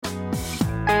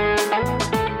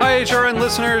HRN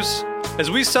listeners.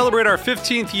 As we celebrate our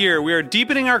 15th year, we are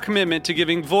deepening our commitment to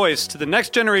giving voice to the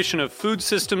next generation of food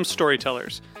systems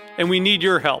storytellers, and we need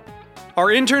your help. Our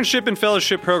internship and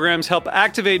fellowship programs help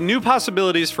activate new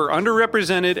possibilities for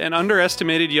underrepresented and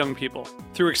underestimated young people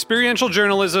through experiential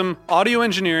journalism, audio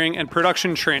engineering, and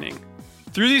production training.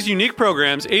 Through these unique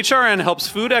programs, HRN helps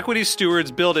food equity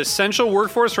stewards build essential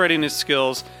workforce readiness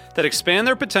skills that expand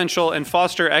their potential and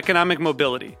foster economic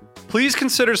mobility. Please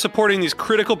consider supporting these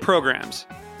critical programs.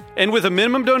 And with a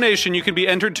minimum donation, you can be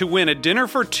entered to win a dinner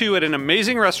for two at an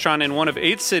amazing restaurant in one of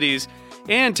 8 cities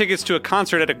and tickets to a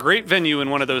concert at a great venue in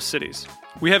one of those cities.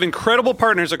 We have incredible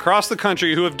partners across the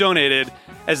country who have donated,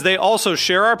 as they also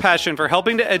share our passion for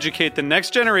helping to educate the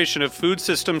next generation of food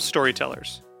systems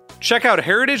storytellers. Check out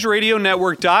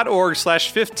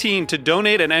heritageradionetwork.org/15 to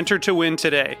donate and enter to win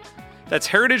today. That's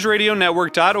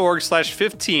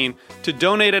heritageradionetwork.org/15 to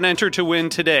donate and enter to win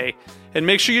today. And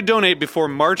make sure you donate before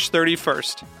March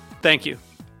 31st. Thank you.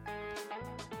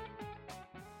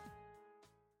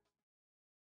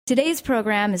 Today's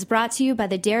program is brought to you by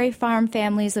the Dairy Farm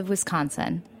Families of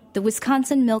Wisconsin, the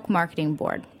Wisconsin Milk Marketing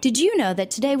Board. Did you know that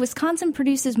today Wisconsin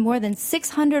produces more than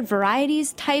 600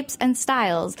 varieties, types, and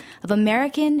styles of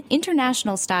American,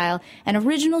 international style, and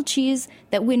original cheese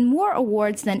that win more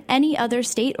awards than any other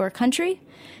state or country?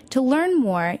 To learn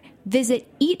more, visit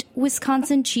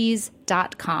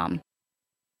eatwisconsincheese.com.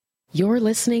 You're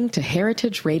listening to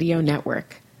Heritage Radio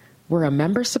Network. We're a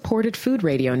member-supported food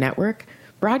radio network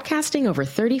broadcasting over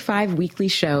 35 weekly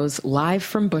shows live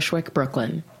from Bushwick,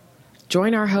 Brooklyn.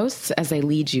 Join our hosts as they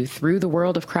lead you through the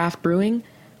world of craft brewing,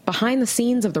 behind the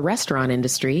scenes of the restaurant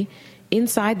industry,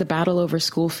 inside the battle over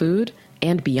school food,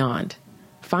 and beyond.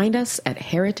 Find us at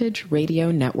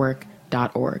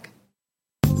heritageradionetwork.org.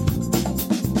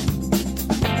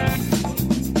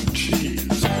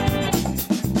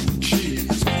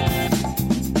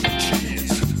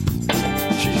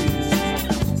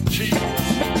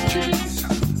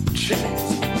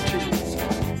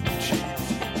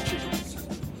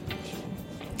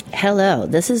 Hello,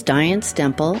 this is Diane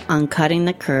Stemple on Cutting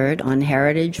the Curd on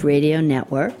Heritage Radio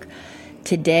Network.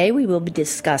 Today we will be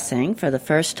discussing, for the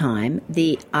first time,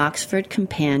 the Oxford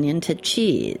Companion to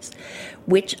Cheese,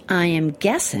 which I am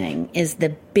guessing is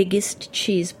the biggest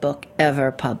cheese book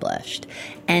ever published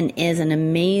and is an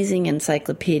amazing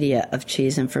encyclopedia of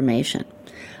cheese information.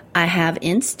 I have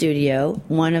in studio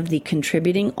one of the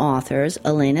contributing authors,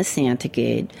 Elena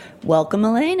Santagade. Welcome,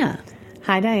 Elena.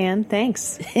 Hi, Diane.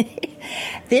 Thanks.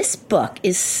 This book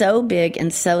is so big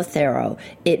and so thorough,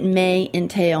 it may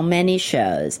entail many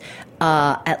shows,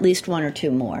 at least 1 or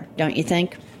 2 more, don't you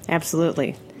think?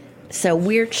 Absolutely. So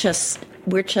we're just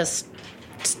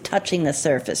touching the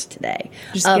surface today.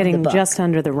 Just getting just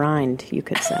under the rind, you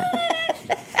could say.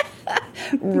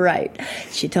 Right.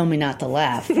 She told me not to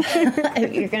laugh.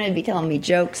 If you're going to be telling me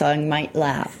jokes, I might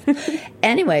laugh.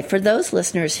 Anyway, for those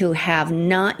listeners who have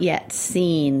not yet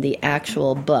seen the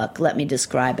actual book, let me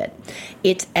describe it.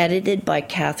 It's edited by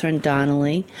Catherine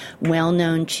Donnelly,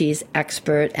 well-known cheese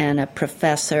expert and a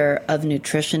professor of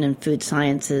nutrition and food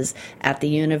sciences at the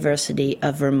University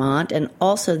of Vermont, and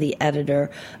also the editor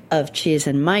of Cheese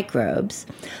and Microbes.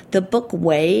 The book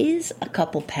weighs a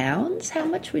couple pounds. How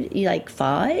much would you, like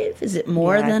 5? Is it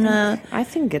more than I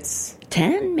think it's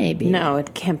 10, maybe? No,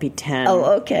 it can't be 10. Oh,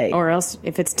 okay. Or else,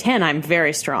 if it's 10, I'm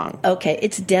very strong. Okay,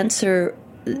 it's denser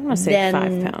I say than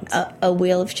 5 pounds. A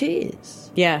wheel of cheese.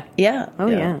 Yeah. Yeah. Oh,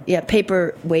 yeah. Yeah,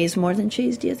 paper weighs more than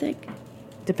cheese, do you think?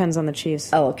 Depends on the cheese.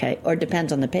 Oh, okay. Or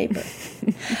depends on the paper.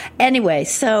 Anyway,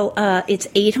 so it's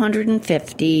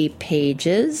 850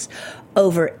 pages,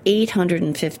 over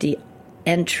 850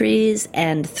 entries,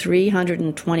 and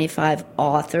 325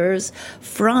 authors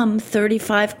from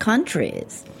 35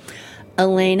 countries.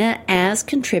 Elena, as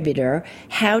contributor,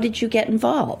 how did you get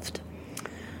involved?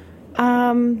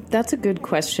 That's a good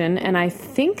question, and I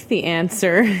think the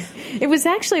answer, it was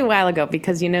actually a while ago,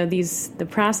 because, the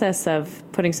process of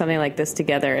putting something like this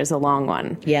together is a long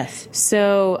one. Yes.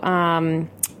 So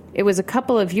it was a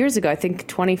couple of years ago, I think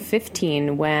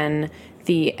 2015, when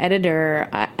the editor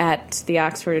at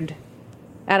Oxford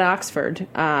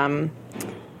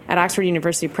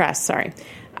University Press,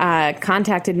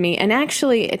 contacted me. And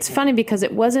actually, it's funny because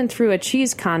it wasn't through a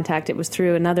cheese contact, it was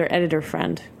through another editor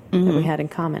friend that we had in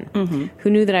common, who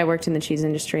knew that I worked in the cheese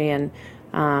industry. And,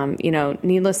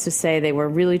 needless to say, they were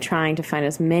really trying to find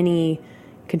as many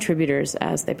contributors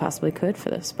as they possibly could for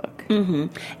this book. Mm-hmm.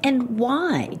 And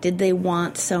why did they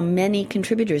want so many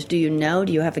contributors? Do you know?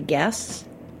 Do you have a guess?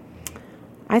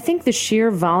 I think the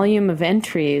sheer volume of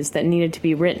entries that needed to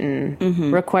be written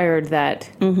required that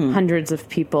hundreds of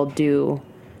people do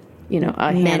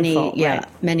a handful.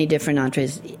 Many different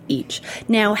entrees each.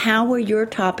 Now, how were your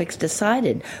topics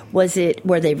decided? Were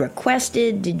they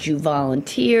requested? Did you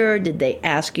volunteer? Did they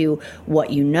ask you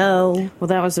what you know? Well,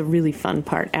 that was a really fun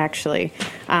part, actually.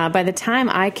 By the time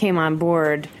I came on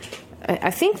board,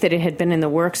 I think that it had been in the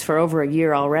works for over a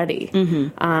year already.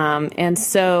 And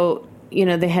so,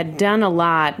 they had done a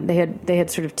lot. They had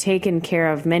sort of taken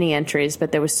care of many entries,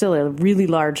 but there was still a really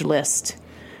large list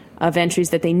of entries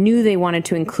that they knew they wanted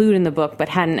to include in the book but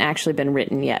hadn't actually been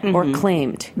written yet or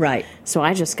claimed. Right. So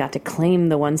I just got to claim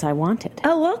the ones I wanted.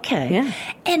 Oh, okay. Yeah.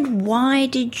 And why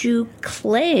did you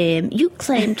claim? You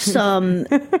claimed some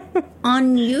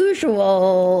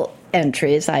unusual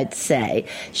entries, I'd say.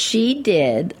 She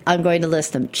did, I'm going to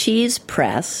list them, Cheese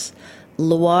Press,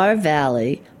 Loire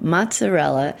Valley,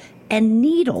 Mozzarella, and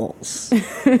Needles.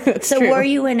 So true. Were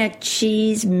you in a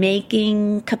cheese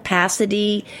making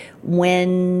capacity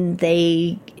when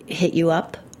they hit you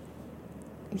up?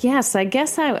 Yes, I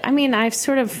guess I've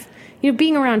sort of,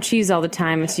 being around cheese all the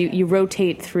time, is you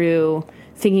rotate through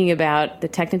thinking about the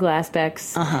technical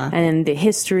aspects and the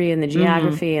history and the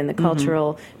geography and the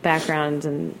cultural background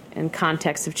and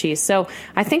context of cheese. So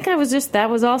I think that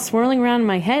was all swirling around in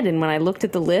my head. And when I looked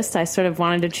at the list, I sort of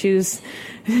wanted to choose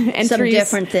entries. Some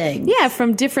different things. Yeah,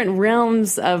 from different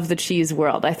realms of the cheese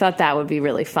world. I thought that would be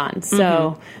really fun.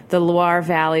 So the Loire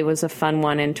Valley was a fun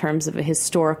one in terms of a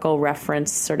historical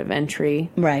reference sort of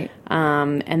entry. Right.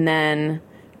 And then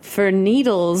for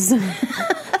Needles...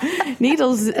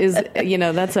 Needles is,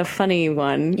 that's a funny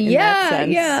one in that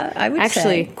sense. Yeah, I would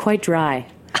Actually, say. quite dry,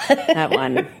 that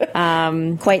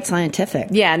one. Quite scientific.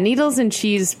 Yeah, Needles and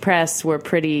Cheese Press were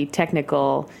pretty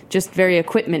technical, just very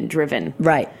equipment-driven.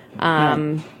 Right.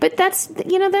 But that's,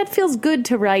 that feels good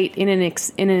to write in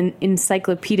an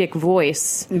encyclopedic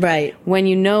voice. Right. When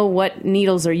you know what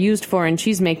needles are used for in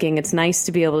cheesemaking, it's nice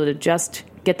to be able to just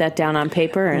get that down on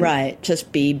paper. And, right.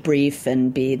 Just be brief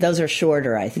and those are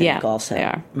shorter, I think, yeah, also. they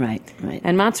are. Right.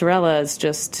 And mozzarella is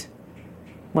just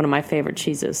one of my favorite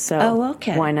cheeses, so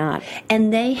why not?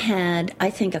 And they had,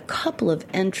 I think, a couple of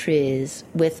entries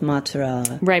with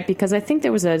mozzarella. Right, because I think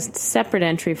there was a separate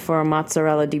entry for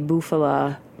mozzarella di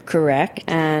bufala. Correct.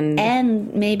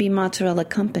 And maybe Mozzarella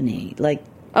Company, like...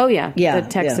 Oh, yeah, the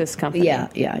Texas company.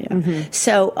 Yeah.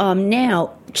 So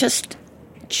now, just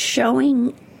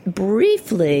showing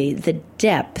briefly the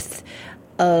depth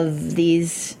of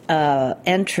these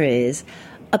entries,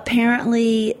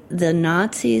 apparently the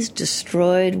Nazis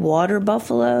destroyed water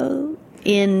buffalo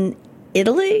in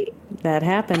Italy. That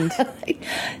happened.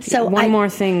 So one more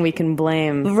thing we can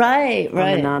blame on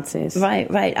the Nazis. Right.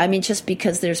 I mean, just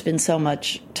because there's been so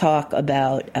much talk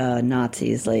about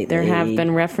Nazis lately. There have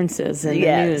been references in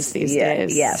the news these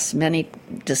days. Yes, many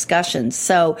discussions.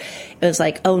 So it was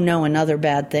like, oh no, another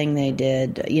bad thing they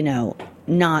did,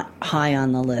 not high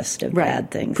on the list of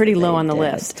bad things. Pretty low on the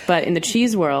list. But in the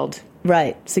cheese world,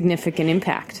 significant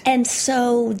impact. And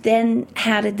so then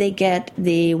how did they get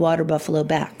the water buffalo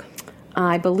back?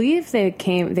 I believe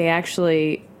they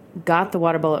actually got the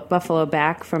water buffalo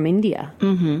back from India.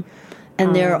 Mm-hmm.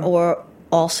 And there are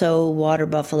also water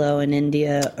buffalo in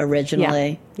India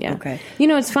originally? Yeah. Okay.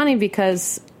 It's funny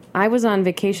because I was on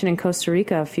vacation in Costa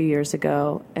Rica a few years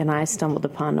ago, and I stumbled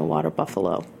upon a water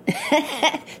buffalo.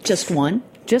 Just one?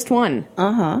 Just one.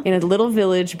 Uh-huh. In a little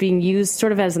village being used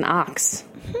sort of as an ox.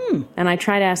 And I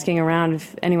tried asking around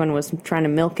if anyone was trying to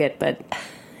milk it, but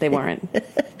they weren't.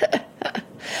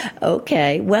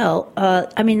 Okay. Well,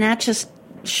 that just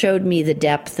showed me the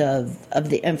depth of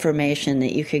the information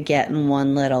that you could get in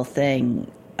one little thing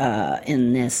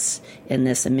in this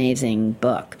amazing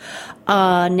book.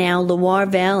 Now, Loire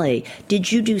Valley,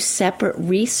 did you do separate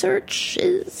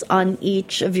researches on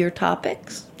each of your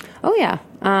topics? Oh, yeah.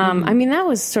 That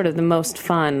was sort of the most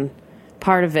fun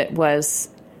part of it, was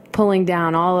pulling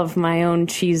down all of my own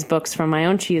cheese books from my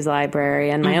own cheese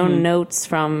library and my own notes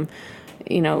from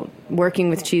working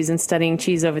with cheese and studying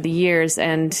cheese over the years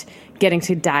and getting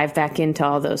to dive back into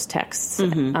all those texts.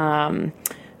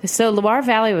 So Loire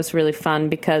Valley was really fun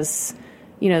because,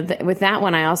 with that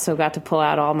one I also got to pull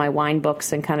out all my wine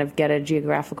books and kind of get a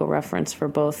geographical reference for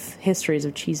both histories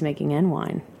of cheesemaking and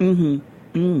wine.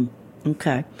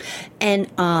 Okay.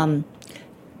 And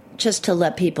just to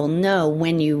let people know,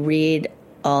 when you read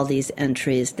all these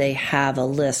entries, they have a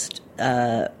list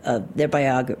of their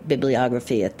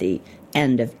bibliography at the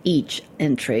end of each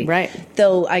entry. Right.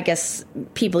 Though I guess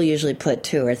people usually put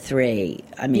 2 or 3.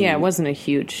 It wasn't a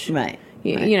huge... Right.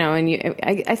 You know, and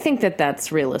I think that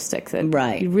that's realistic. That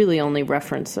Right. you really only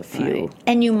reference a few. Right.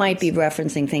 And you might be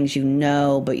referencing things you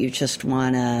know, but you just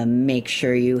want to make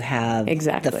sure you have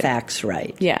Exactly. the facts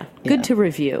right. Yeah, good to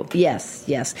review. Yes,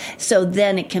 yes. So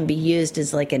then it can be used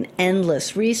as like an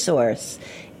endless resource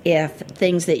if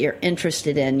things that you're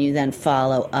interested in, you then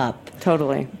follow up.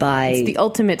 Totally. It's the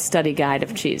ultimate study guide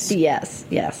of cheese. Yes,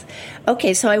 yes.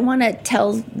 Okay, so I want to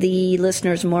tell the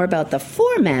listeners more about the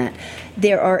format.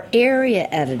 There are area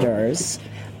editors.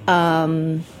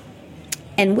 And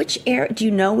which area, do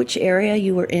you know which area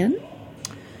you were in?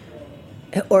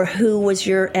 Or who was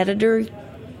your editor?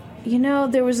 You know,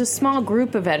 there was a small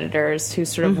group of editors who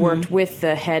sort of worked with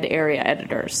the head area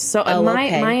editors. So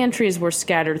my entries were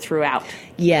scattered throughout.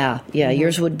 Yeah,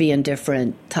 yours would be in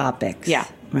different topics. Yeah.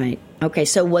 Right. Okay,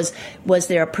 so was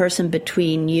there a person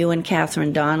between you and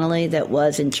Catherine Donnelly that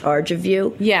was in charge of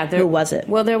you? Yeah. Who was it?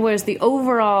 Well, there was the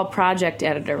overall project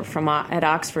editor from at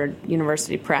Oxford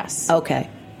University Press. Okay.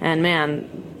 And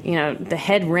man, you know, the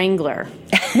head wrangler.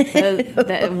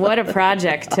 What a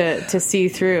project to see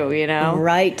through, you know?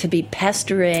 Right, to be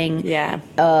pestering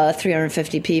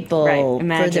 350 people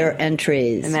for their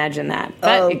entries. Imagine that.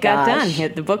 But it got done.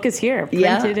 The book is here,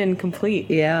 printed and complete.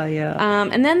 Yeah, yeah.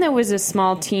 And then there was a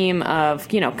small team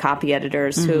of, you know, copy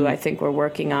editors who I think were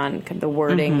working on the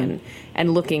wording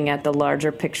and looking at the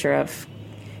larger picture of...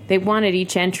 They wanted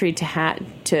each entry to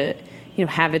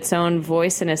have its own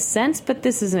voice in a sense, but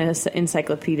this is an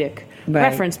encyclopedic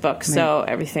reference book, so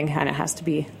everything kind of has to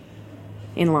be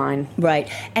in line. Right.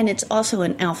 And it's also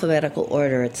in alphabetical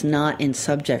order. It's not in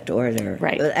subject order.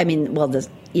 Right. I mean,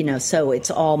 so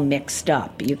it's all mixed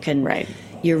up. You can... Right.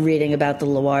 You're reading about the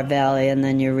Loire Valley, and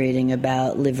then you're reading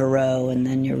about Livarot, and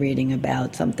then you're reading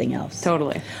about something else.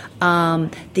 Totally.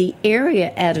 The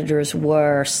area editors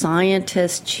were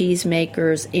scientists,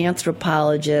 cheesemakers,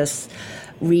 anthropologists,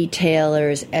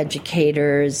 retailers,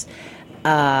 educators.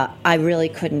 I really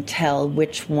couldn't tell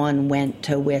which one went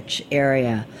to which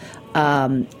area.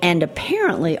 And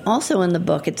apparently, also in the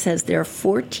book, it says there are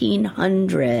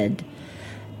 1,400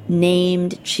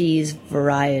 named cheese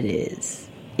varieties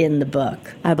in the book.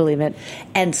 I believe it.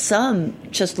 And some,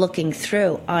 just looking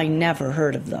through, I never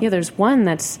heard of them. Yeah, there's one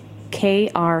that's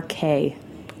KRK.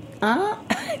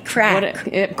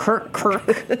 Crack. Crook.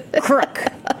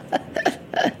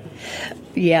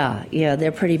 Yeah,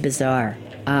 they're pretty bizarre.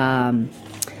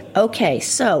 Okay,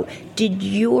 so did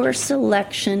your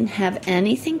selection have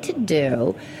anything to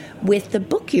do with the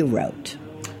book you wrote?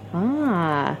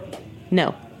 No.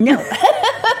 No.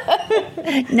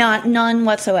 None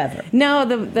whatsoever. No,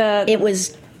 the It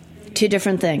was two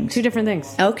different things. two different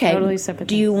things. Okay. Totally separate.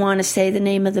 Do you want to say the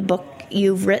name of the book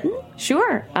you've written?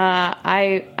 Sure.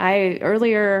 I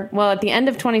earlier, well, at the end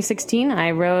of 2016,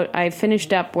 I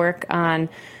finished up work on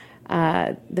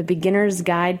The Beginner's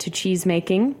Guide to Cheese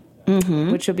Making,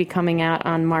 which will be coming out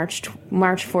on March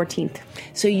 14th.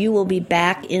 So you will be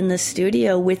back in the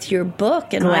studio with your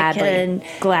book, and I can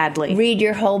Gladly read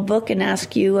your whole book and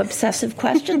ask you obsessive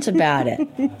questions about it.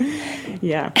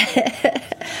 Yeah.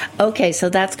 Okay, so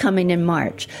that's coming in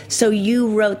March. So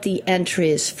you wrote the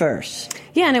entries first.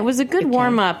 Yeah, and it was a good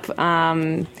warm-up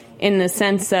in the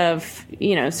sense of,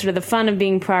 you know, sort of the fun of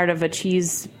being part of a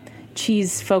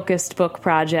cheese-focused book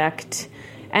project,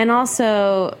 and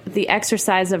also the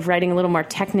exercise of writing a little more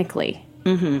technically,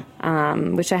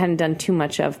 which I hadn't done too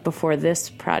much of before this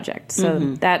project. So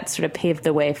that sort of paved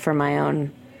the way for my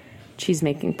own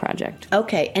cheese-making project.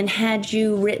 Okay, and had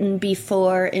you written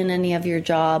before in any of your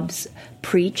jobs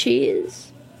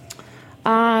pre-cheese?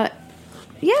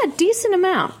 Yeah, a decent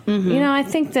amount. You know, I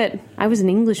think that I was an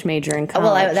English major in college.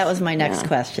 Well, that was my next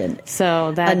question.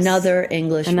 So that's another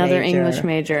English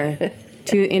major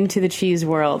into the cheese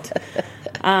world.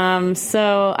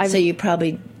 So you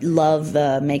probably love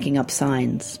making up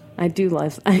signs. I do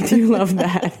love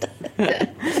that.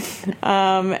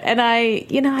 And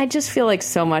I just feel like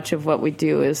so much of what we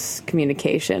do is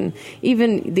communication.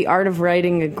 Even the art of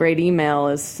writing a great email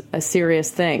is a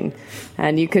serious thing.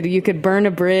 And you could burn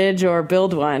a bridge or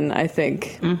build one, I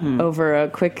think, over a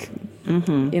quick,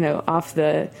 off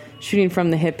the shooting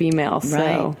from the hip email. Right.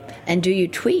 So. And do you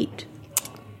tweet?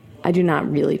 I do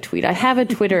not really tweet. I have a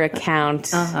Twitter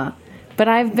account. But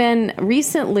I've been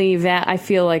recently, I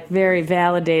feel like, very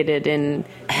validated in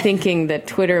thinking that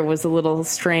Twitter was a little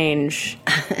strange.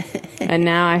 And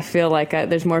now I feel like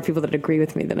there's more people that agree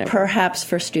with me than ever. Perhaps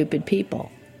for stupid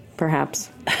people.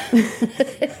 Perhaps.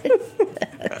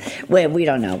 Well, we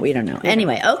don't know.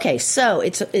 Anyway, okay, so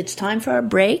it's time for our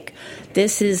break.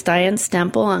 This is Diane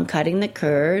Stemple on Cutting the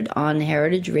Curd on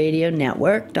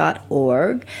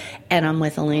heritageradionetwork.org, and I'm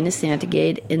with Elena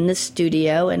Santagade in the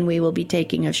studio, and we will be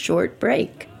taking a short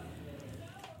break.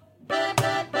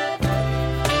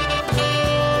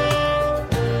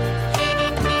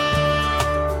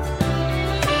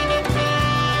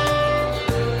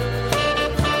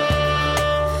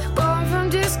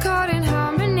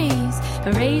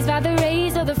 Raised by the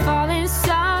rays of the falling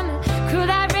sun, cruel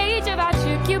that rage of our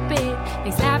true Cupid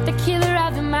makes life the killer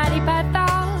of the mighty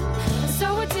python.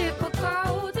 So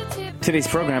typical. Today's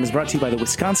program is brought to you by the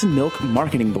Wisconsin Milk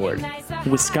Marketing Board.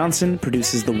 Wisconsin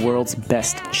produces the world's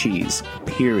best cheese,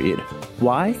 period.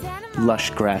 Why?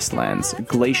 Lush grasslands,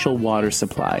 glacial water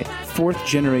supply,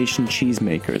 fourth-generation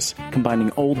cheesemakers,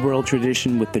 combining old-world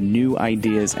tradition with the new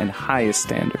ideas and highest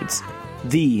standards.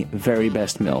 The very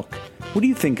best milk. What do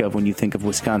you think of when you think of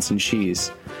Wisconsin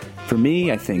cheese? For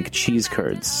me, I think cheese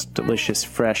curds, delicious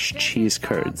fresh cheese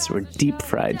curds, or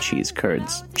deep-fried cheese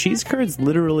curds. Cheese curds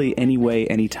literally any way,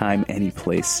 anytime, any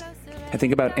place. I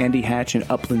think about Andy Hatch and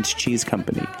Upland's Cheese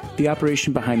Company, the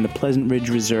operation behind the Pleasant Ridge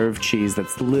Reserve cheese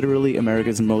that's literally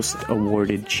America's most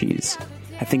awarded cheese.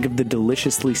 I think of the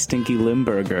deliciously stinky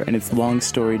Limburger and its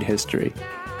long-storied history.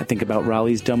 I think about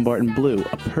Raleigh's Dumbarton Blue,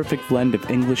 a perfect blend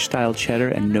of English-style cheddar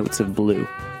and notes of blue.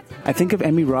 I think of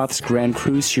Emmy Roth's Grand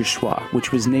Cru Surchoix,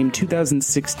 which was named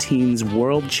 2016's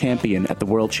World Champion at the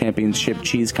World Championship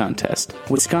Cheese Contest.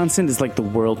 Wisconsin is like the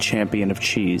world champion of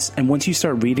cheese, and once you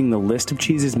start reading the list of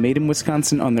cheeses made in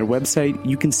Wisconsin on their website,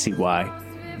 you can see why.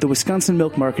 The Wisconsin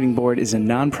Milk Marketing Board is a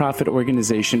nonprofit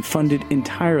organization funded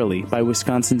entirely by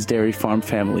Wisconsin's dairy farm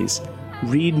families.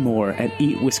 Read more at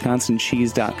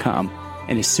eatwisconsincheese.com.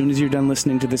 And as soon as you're done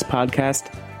listening to this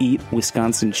podcast, eat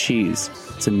Wisconsin cheese.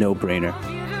 It's a no-brainer.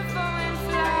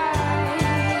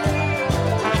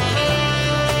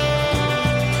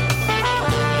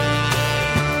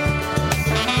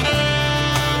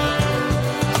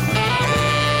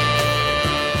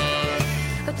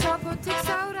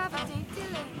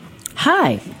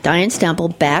 Hi, Diane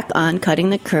Stemple back on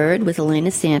Cutting the Curd with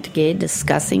Elena Santagade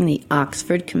discussing the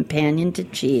Oxford Companion to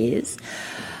Cheese.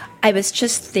 I was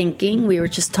just thinking, we were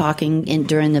just talking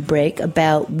during the break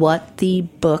about what the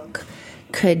book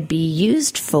could be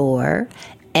used for.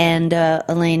 And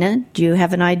Elena, do you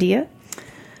have an idea?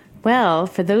 Well,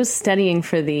 for those studying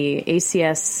for the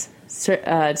ACS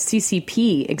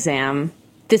CCP exam,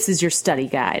 this is your study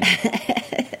guide.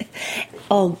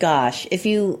 Oh, gosh. If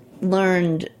you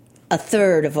learned a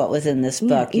third of what was in this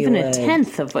book, even you a would.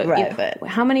 tenth of what. Right.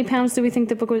 How many pounds do we think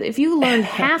the book was? If you learned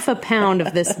half a pound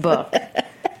of this book,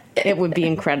 it would be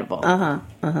incredible.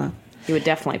 You would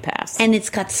definitely pass. And it's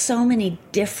got so many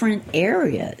different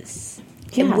areas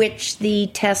in which the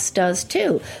test does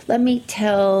too. Let me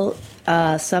tell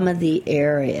some of the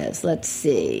areas. Let's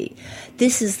see.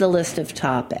 This is the list of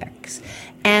topics.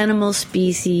 Animal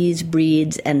species,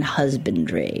 breeds, and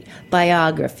husbandry.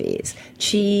 Biographies.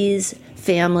 Cheese,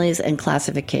 families, and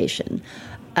classification.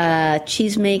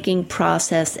 Cheese-making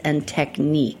process and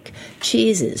technique.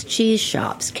 Cheeses, cheese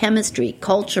shops, chemistry,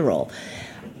 cultural,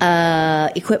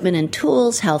 equipment and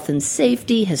tools, health and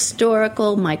safety,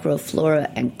 historical,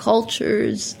 microflora and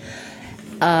cultures.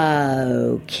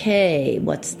 Okay,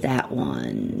 what's that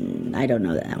one? I don't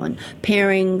know that one.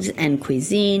 Pairings and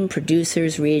cuisine,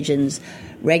 producers, regions,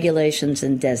 regulations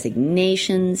and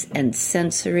designations, and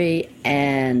sensory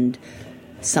and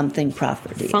something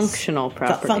properties. Functional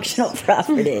properties. Functional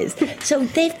properties. So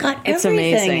they've got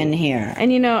everything in here.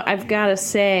 And, I've got to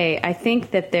say, I think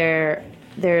that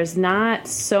there's not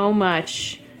so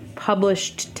much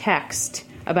published text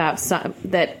about some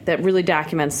that really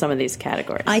documents some of these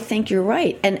categories. I think you're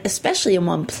right, and especially in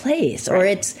one place, or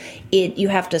you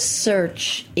have to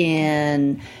search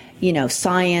in,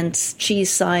 science,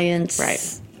 cheese science,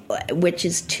 right, which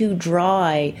is too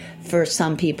dry for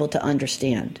some people to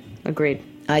understand. Agreed.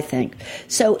 I think.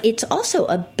 So it's also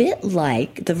a bit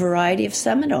like the variety of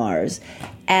seminars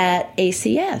at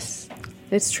ACS.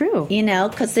 It's true.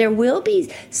 Because there will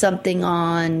be something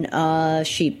on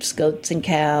sheep, goats, and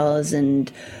cows,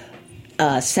 and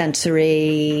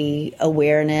sensory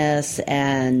awareness.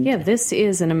 And yeah, this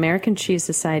is an American Cheese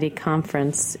Society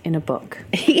conference in a book.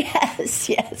 Yes.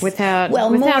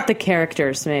 Without the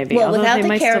characters, maybe. Well, although without they the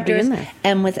might characters, still be in there.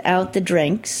 and without the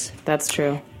drinks. That's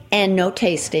true. And no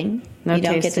tasting. No you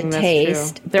don't tasting, get to that's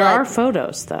taste. True. There are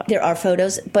photos, though. There are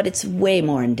photos, but it's way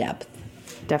more in depth.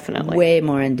 Definitely. Way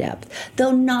more in depth.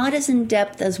 Though not as in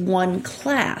depth as one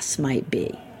class might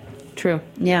be. True.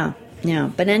 Yeah.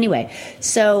 But anyway,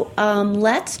 so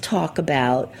let's talk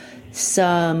about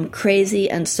some crazy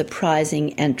and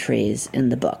surprising entries in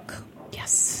the book.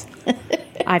 Yes.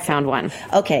 I found one.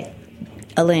 Okay.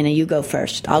 Elena, you go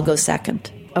first. I'll go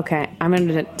second. Okay. I'm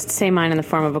going to say mine in the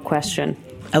form of a question.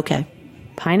 Okay.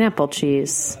 Pineapple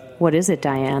cheese. What is it,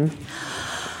 Diane?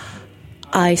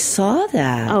 I saw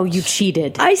that. Oh, you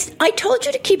cheated. I told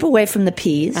you to keep away from the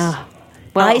peas. Well,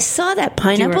 I saw that.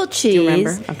 Pineapple do you cheese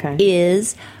remember? Okay.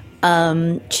 is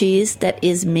cheese that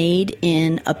is made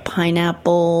in a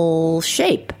pineapple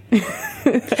shape.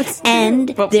 And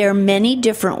there are many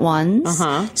different ones,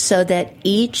 so that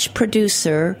each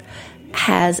producer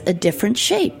has a different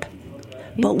shape.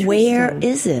 But where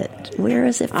is it? Where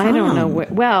is it from? I don't know.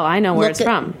 Well, I know where it's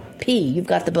from. P, you've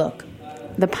got the book.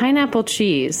 The pineapple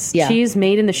cheese, Yeah. cheese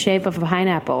made in the shape of a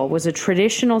pineapple, was a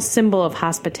traditional symbol of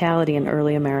hospitality in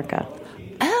early America.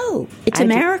 Oh, it's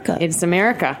America. It's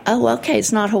America. Oh, okay.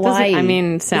 It's not Hawaii.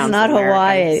 Sounds it's not American.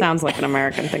 Hawaii. Sounds like an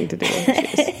American thing to do with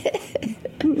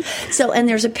cheese. So, and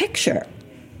there's a picture.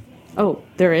 Oh,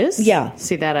 there is? Yeah.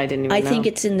 See, that I didn't even know. I think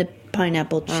it's in the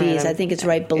pineapple cheese. right, I think it's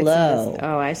right below.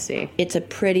 Oh, I see. It's a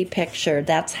pretty picture.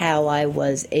 That's how I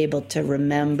was able to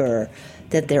remember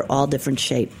that they're all different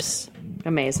shapes.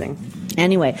 Amazing.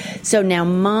 Anyway, so now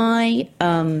okay,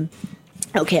 I'm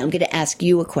going to ask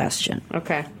you a question.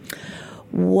 Okay.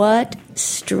 What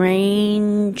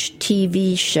strange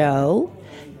TV show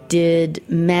did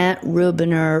Matt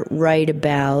Rubiner write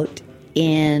about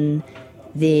in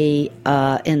the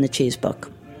cheese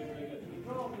book?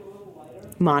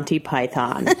 Monty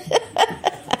Python.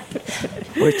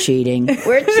 We're cheating.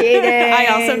 We're cheating. I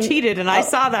also cheated, and I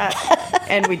saw that,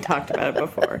 and we talked about it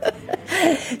before.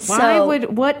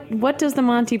 What does the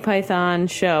Monty Python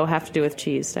show have to do with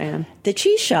cheese, Diane? The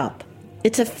Cheese Shop.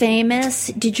 It's a famous...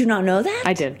 Did you not know that?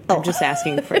 I did. Oh. I'm just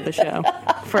asking for the show.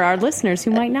 For our listeners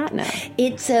who might not know.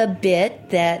 It's a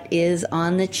bit that is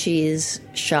on the Cheese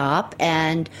Shop,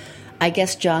 and I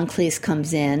guess John Cleese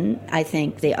comes in. I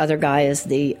think the other guy is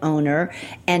the owner,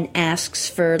 and asks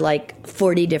for like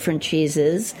 40 different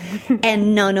cheeses,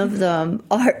 and none of them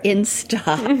are in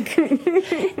stock.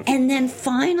 And then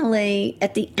finally,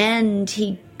 at the end,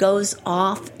 he goes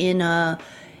off in a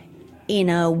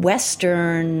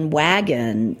Western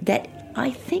wagon that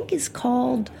I think is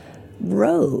called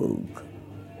Rogue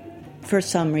for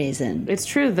some reason. It's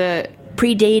true.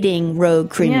 Predating Rogue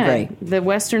Cream Gray. The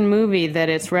Western movie that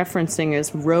it's referencing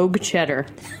is Rogue Cheddar.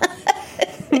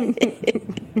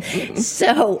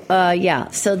 So,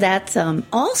 So that's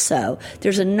also,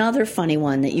 there's another funny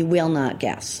one that you will not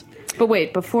guess. But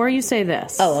wait, before you say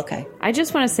this. Oh, okay. I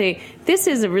just want to say this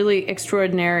is a really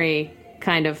extraordinary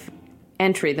kind of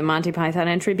entry, the Monty Python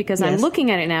entry, because I'm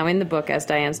looking at it now in the book as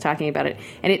Diane's talking about it,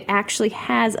 and it actually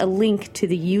has a link to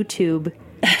the YouTube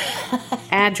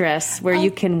address where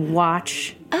you can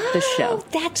watch the show.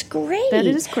 That's great. That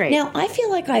is great. Now, I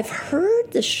feel like I've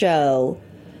heard the show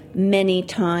many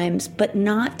times, but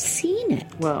not seen it.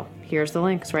 Well, here's the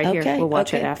links right here. We'll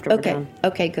watch it after we're done.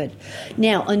 Okay, good.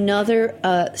 Now, another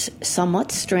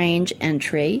somewhat strange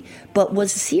entry, but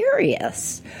was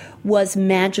serious, was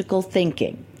Magical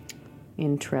Thinking.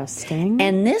 Interesting.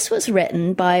 And this was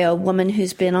written by a woman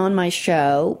who's been on my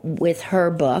show with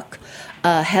her book,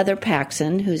 Heather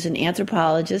Paxson, who's an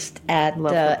anthropologist at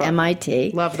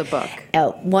MIT. Love the book.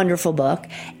 Wonderful book.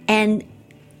 And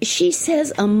she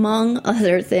says, among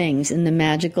other things in the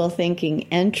Magical Thinking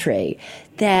entry,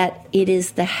 that it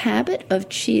is the habit of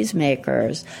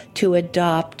cheesemakers to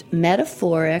adopt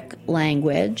metaphoric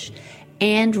language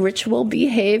and ritual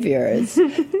behaviors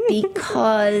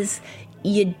because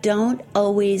you don't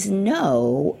always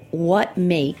know what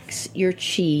makes your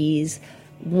cheese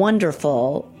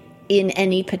wonderful in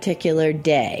any particular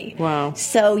day. Wow.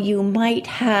 So you might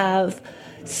have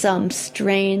some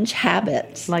strange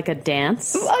habits. Like a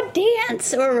dance? A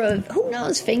dance or who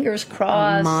knows, fingers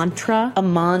crossed. A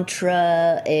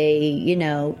mantra?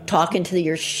 Talking to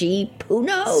your sheep. Who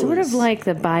knows? Sort of like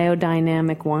the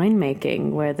biodynamic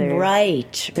winemaking where there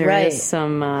is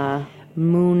some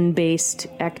moon-based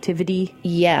activity.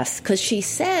 Yes, because she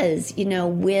says,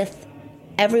 with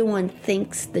everyone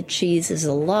thinks the cheese is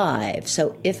alive.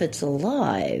 So if it's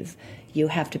alive, you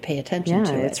have to pay attention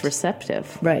to it. Yeah, it's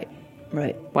receptive. Right.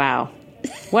 Wow.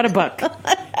 What a book.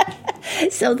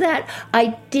 So that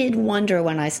I did wonder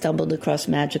when I stumbled across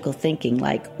Magical Thinking,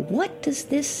 like, what does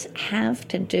this have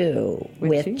to do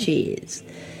with cheese?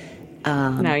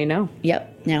 Now you know.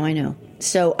 Yep, now I know.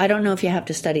 So I don't know if you have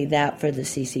to study that for the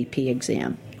CCP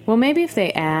exam. Well, maybe if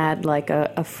they add like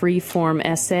a free-form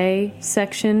essay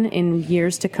section in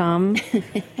years to come,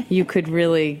 you could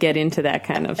really get into that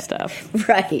kind of stuff.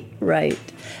 Right.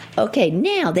 Okay,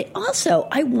 now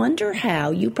I wonder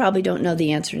how, you probably don't know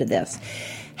the answer to this,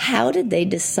 How did they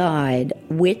decide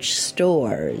which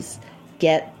stores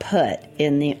get put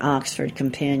in the Oxford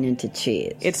Companion to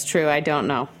Cheese? It's true. I don't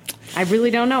know. I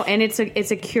really don't know. And it's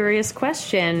a curious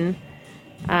question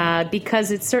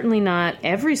because it's certainly not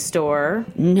every store.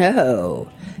 No.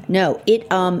 It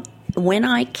when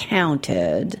I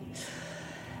counted,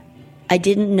 I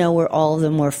didn't know where all of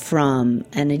them were from,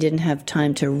 and I didn't have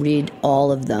time to read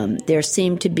all of them. There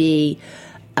seemed to be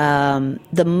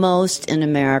the most in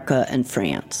America and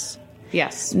France.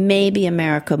 Yes. Maybe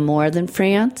America more than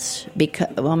France, because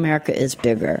America is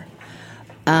bigger.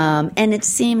 And it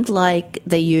seemed like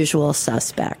the usual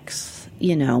suspects,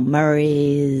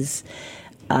 Murray's,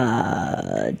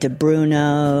 De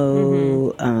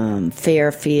Bruno,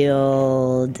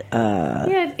 Fairfield.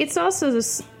 Yeah, it's also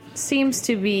seems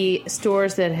to be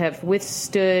stores that have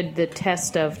withstood the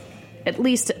test of at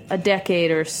least a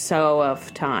decade or so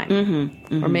of time,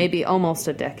 or maybe almost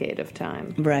a decade of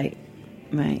time. Right.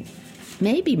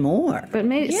 Maybe more, but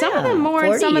maybe some of them more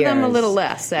and some of them a little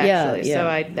less. Actually,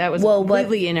 yeah. So that was a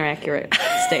completely inaccurate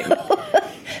statement.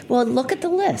 Well, look at the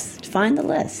list. Find the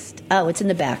list. Oh, it's in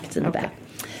the back. It's in the back.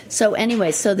 So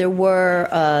anyway, there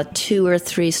were 2 or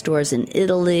 3 stores in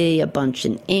Italy, a bunch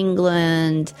in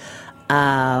England.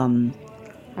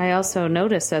 I also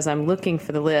noticed as I'm looking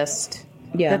for the list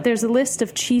that there's a list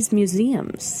of cheese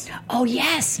museums. Oh,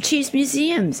 yes, cheese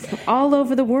museums. All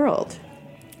over the world.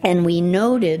 And we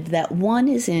noted that one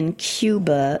is in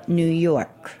Cuba, New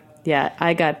York. Yeah,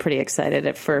 I got pretty excited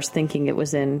at first thinking it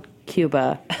was in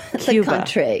Cuba. The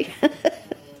country.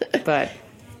 But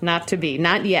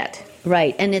not yet.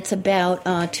 Right, and it's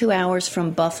about 2 hours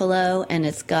from Buffalo, and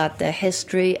it's got the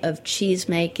history of cheese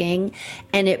making,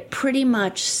 and it pretty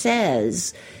much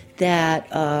says that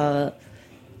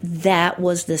that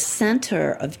was the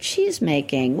center of cheese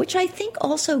making, which I think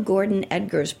also Gordon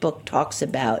Edgar's book talks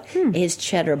about, his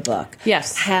Cheddar book.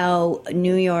 Yes. How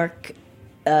New York,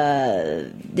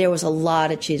 there was a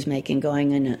lot of cheese making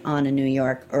going on in New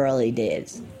York early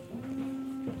days.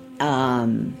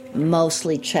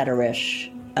 Mostly cheddarish.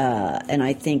 And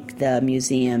I think the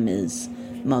museum is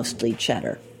mostly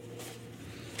cheddar.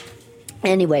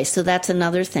 Anyway, so that's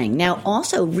another thing. Now,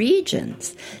 also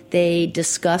regions. They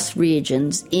discuss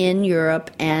regions in Europe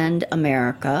and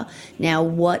America. Now,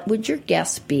 what would your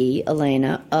guess be,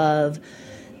 Elena, of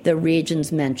the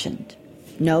regions mentioned?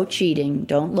 No cheating.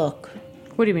 Don't look.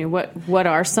 What do you mean? What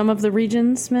are some of the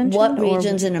regions mentioned? What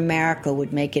regions in America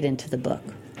would make it into the book?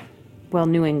 Well,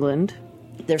 New England.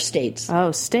 They're states.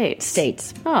 Oh, states.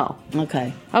 States. Oh.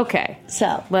 Okay.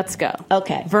 So. Let's go.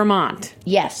 Okay. Vermont.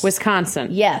 Yes. Wisconsin.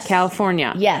 Yes.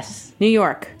 California. Yes. New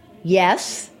York.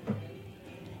 Yes.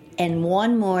 And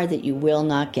one more that you will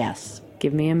not guess.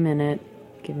 Give me a minute.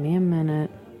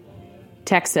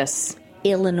 Texas.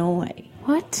 Illinois.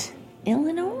 What?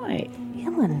 Illinois.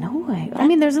 I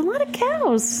mean, there's a lot of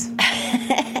cows.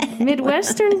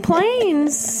 Midwestern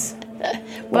plains.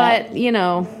 But,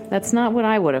 that's not what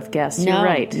I would have guessed. You're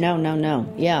right.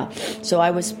 No. Yeah. So I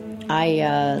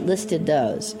listed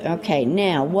those. Okay,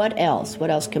 now, what else? What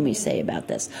else can we say about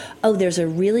this? Oh, there's a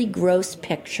really gross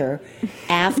picture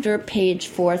after page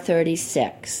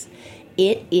 436.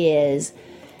 It is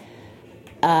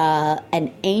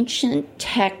an ancient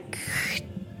tech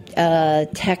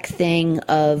thing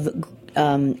of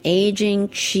aging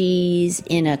cheese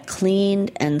in a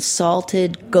cleaned and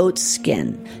salted goat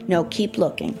skin. No, keep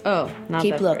looking. Oh, not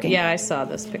keep that looking. Yeah, I saw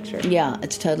this picture. Yeah,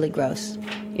 it's totally gross.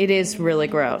 It is really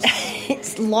gross.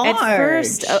 It's large.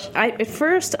 At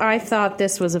first, I thought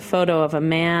this was a photo of a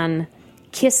man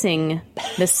kissing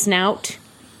the snout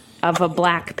of a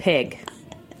black pig.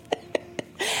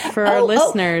 For our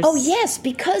listeners. Oh, yes,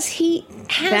 because he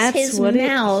has his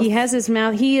mouth. He has his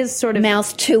mouth. He is sort of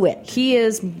mouth to it. He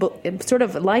is sort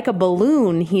of like a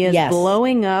balloon. He is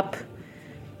blowing up.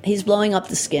 He's blowing up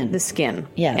the skin.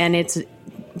 Yeah, and it's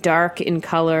dark in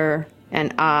color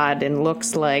and odd and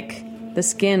looks like the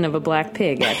skin of a black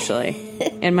pig. Actually,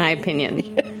 in my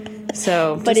opinion.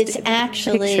 So, but it's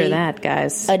actually picture that,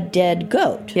 guys. A dead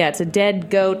goat. Yeah, it's a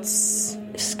dead goat's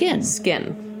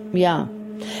skin. Yeah.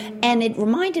 And it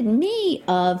reminded me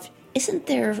of, isn't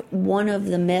there one of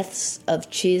the myths of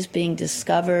cheese being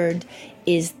discovered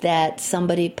is that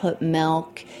somebody put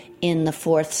milk in the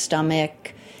fourth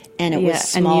stomach and it was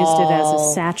small. And used it as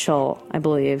a satchel, I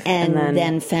believe. And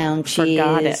then found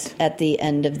cheese at the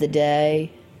end of the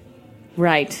day.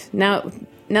 Right. Now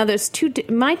there's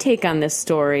my take on this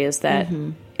story is that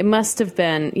it must have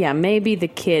been, maybe the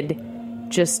kid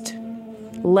just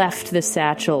left the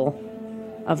satchel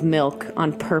of milk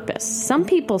on purpose. Some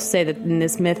people say that in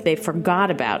this myth they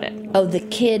forgot about it. Oh, the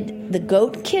kid, the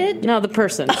goat kid? No, the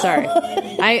person. Sorry,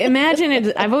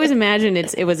 I've always imagined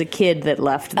it was a kid that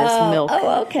left this milk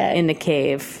in the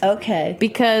cave. Okay.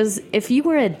 Because if you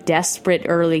were a desperate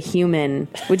early human,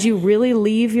 would you really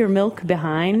leave your milk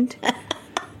behind?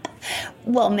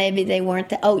 Well, maybe they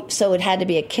weren't. So it had to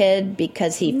be a kid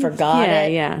because he forgot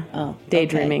it? Yeah. Oh,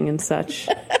 daydreaming and such.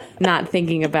 Not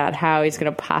thinking about how he's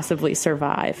going to possibly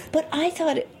survive. But I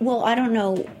thought, I don't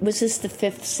know, was this the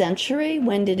 5th century?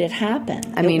 When did it happen?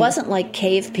 It wasn't like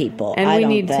cave people. And we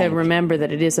need to remember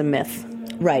that it is a myth.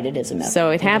 Right, it is a myth. So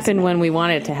it happened when we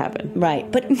wanted it to happen.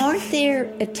 Right. But aren't there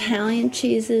Italian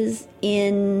cheeses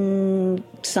in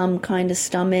some kind of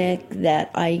stomach that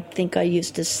I think I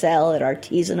used to sell at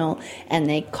Artisanal, and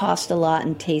they cost a lot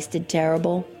and tasted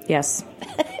terrible? Yes.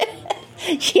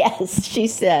 Yes, she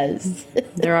says.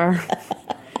 There are.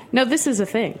 No, this is a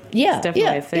thing. Yeah, it's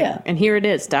definitely a thing. Yeah. And here it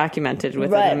is, documented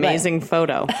with an amazing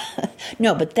photo.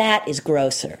 No, but that is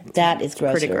grosser. That is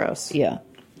grosser. Pretty gross. Yeah.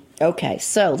 Okay,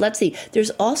 so let's see.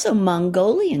 There's also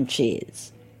Mongolian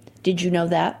cheese. Did you know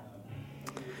that?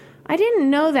 I didn't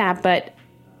know that, but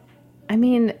I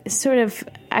mean, sort of,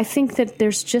 I think that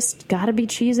there's just got to be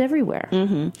cheese everywhere.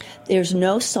 Mm-hmm. There's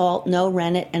no salt, no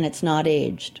rennet, and it's not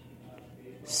aged.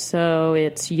 So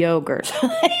it's yogurt.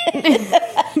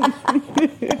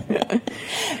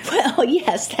 Well,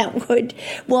 yes, that would.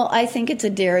 Well, I think it's a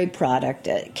dairy product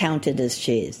counted as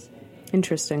cheese.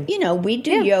 Interesting. You know, we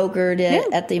do yogurt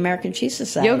at the American Cheese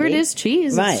Society. Yogurt is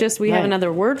cheese. Right, it's just we have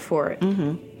another word for it.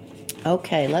 Mm-hmm.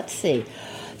 Okay, let's see.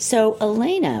 So,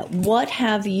 Elena, what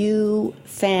have you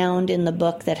found in the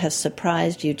book that has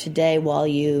surprised you today while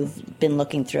you've been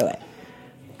looking through it?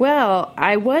 Well,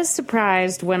 I was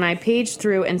surprised when I paged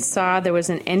through and saw there was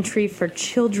an entry for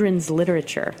children's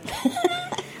literature,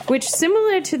 which,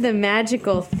 similar to the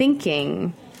magical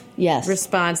thinking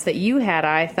response that you had,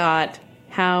 I thought,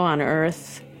 how on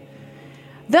earth?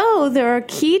 Though there are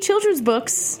key children's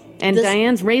books, and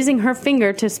Diane's raising her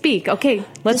finger to speak. Okay,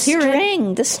 let's hear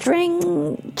it. The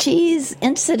string cheese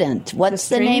incident. What's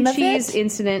the name of it? String cheese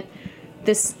incident.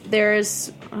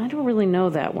 I don't really know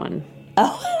that one.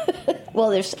 Oh,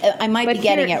 well, I might be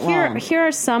getting it wrong. Here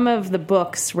are some of the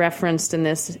books referenced in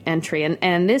this entry,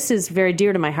 and this is very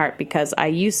dear to my heart because I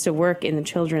used to work in the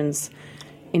children's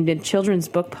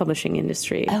book publishing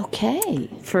industry. Okay.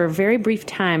 For a very brief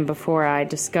time before I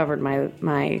discovered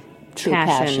my true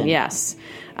passion. Yes.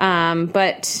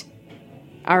 But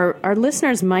our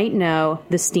listeners might know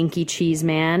The Stinky Cheese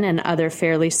Man and Other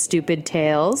Fairly Stupid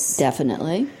Tales.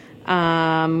 Definitely.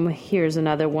 Here's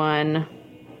another one.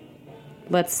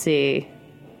 Let's see.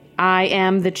 I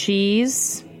Am the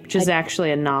Cheese, which is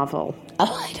actually a novel.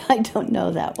 Oh, I don't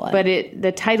know that one. But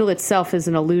the title itself is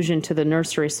an allusion to the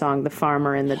nursery song, The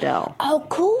Farmer in the Dell. Oh,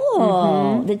 cool.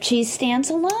 Mm-hmm. The cheese stands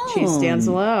alone. Cheese stands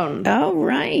alone. Oh,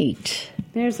 right.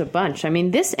 There's a bunch. I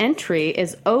mean, this entry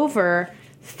is over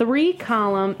 3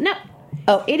 columns. No.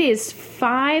 Oh, it is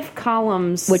 5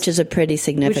 columns. Which is a pretty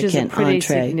significant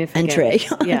entree.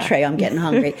 Entree, I'm getting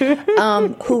hungry.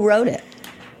 Who wrote it?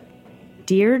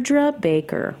 Deirdre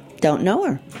Baker. Don't know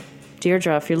her.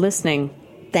 Deirdre, if you're listening,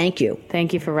 thank you.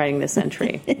 Thank you for writing this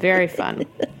entry. Very fun.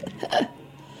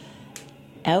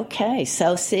 Okay,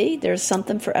 so see, there's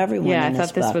something for everyone. Yeah, in I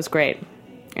thought this book. was great.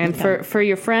 And for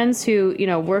your friends who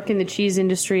work in the cheese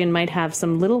industry and might have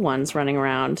some little ones running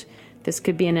around, this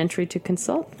could be an entry to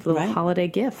consult, a little holiday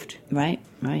gift. Right.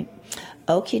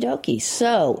 Okie dokie.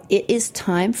 So it is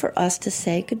time for us to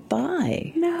say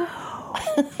goodbye. No.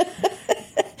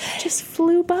 Just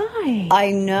flew by.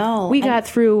 I know. We got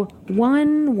through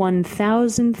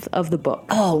 1/1000th of the book.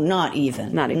 Oh, not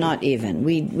even.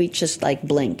 We just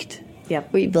blinked.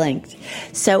 Yep. We blinked.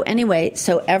 So anyway,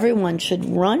 everyone should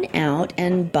run out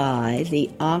and buy the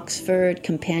Oxford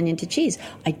Companion to Cheese.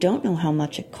 I don't know how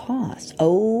much it costs.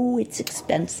 Oh, it's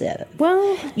expensive.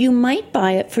 Well, you might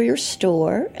buy it for your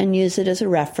store and use it as a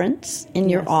reference in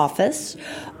your office,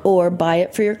 or buy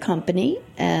it for your company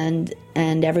and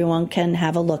everyone can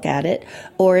have a look at it.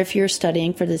 Or if you're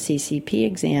studying for the CCP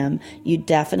exam, you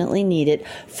definitely need it.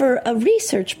 For a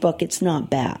research book, it's not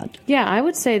bad. Yeah, I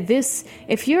would say this,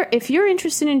 if you're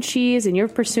interested in cheese and you're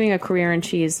pursuing a career in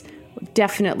cheese,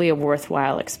 definitely a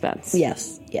worthwhile expense.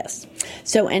 Yes.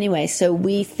 So anyway,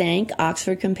 we thank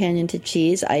Oxford Companion to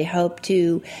Cheese. I hope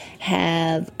to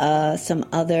have some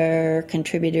other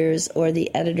contributors or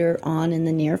the editor on in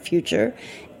the near future.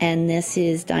 And this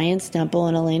is Diane Stemple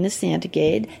and Elena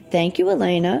Santagade. Thank you,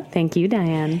 Elena. Thank you,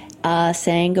 Diane.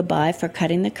 Saying goodbye for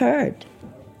Cutting the Curd.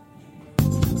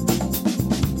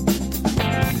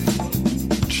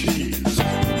 Cheese.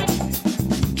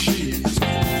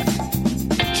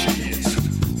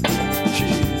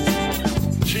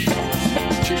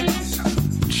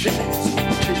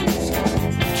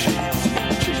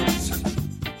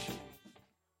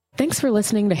 Thanks for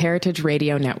listening to Heritage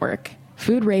Radio Network,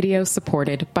 food radio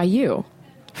supported by you.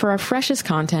 For our freshest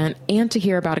content and to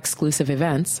hear about exclusive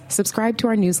events, subscribe to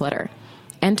our newsletter.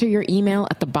 Enter your email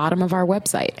at the bottom of our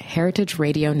website,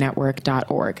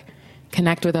 heritageradionetwork.org.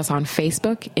 Connect with us on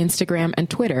Facebook, Instagram, and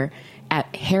Twitter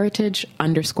at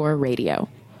heritage_radio.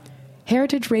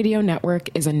 Heritage Radio Network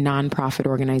is a nonprofit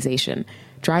organization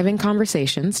driving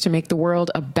conversations to make the world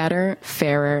a better,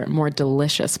 fairer, more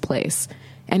delicious place.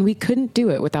 And we couldn't do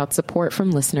it without support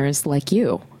from listeners like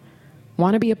you.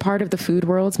 Want to be a part of the food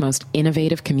world's most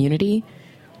innovative community?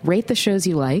 Rate the shows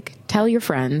you like, tell your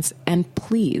friends, and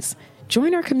please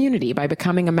join our community by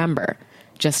becoming a member.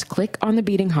 Just click on the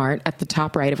beating heart at the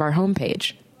top right of our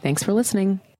homepage. Thanks for listening.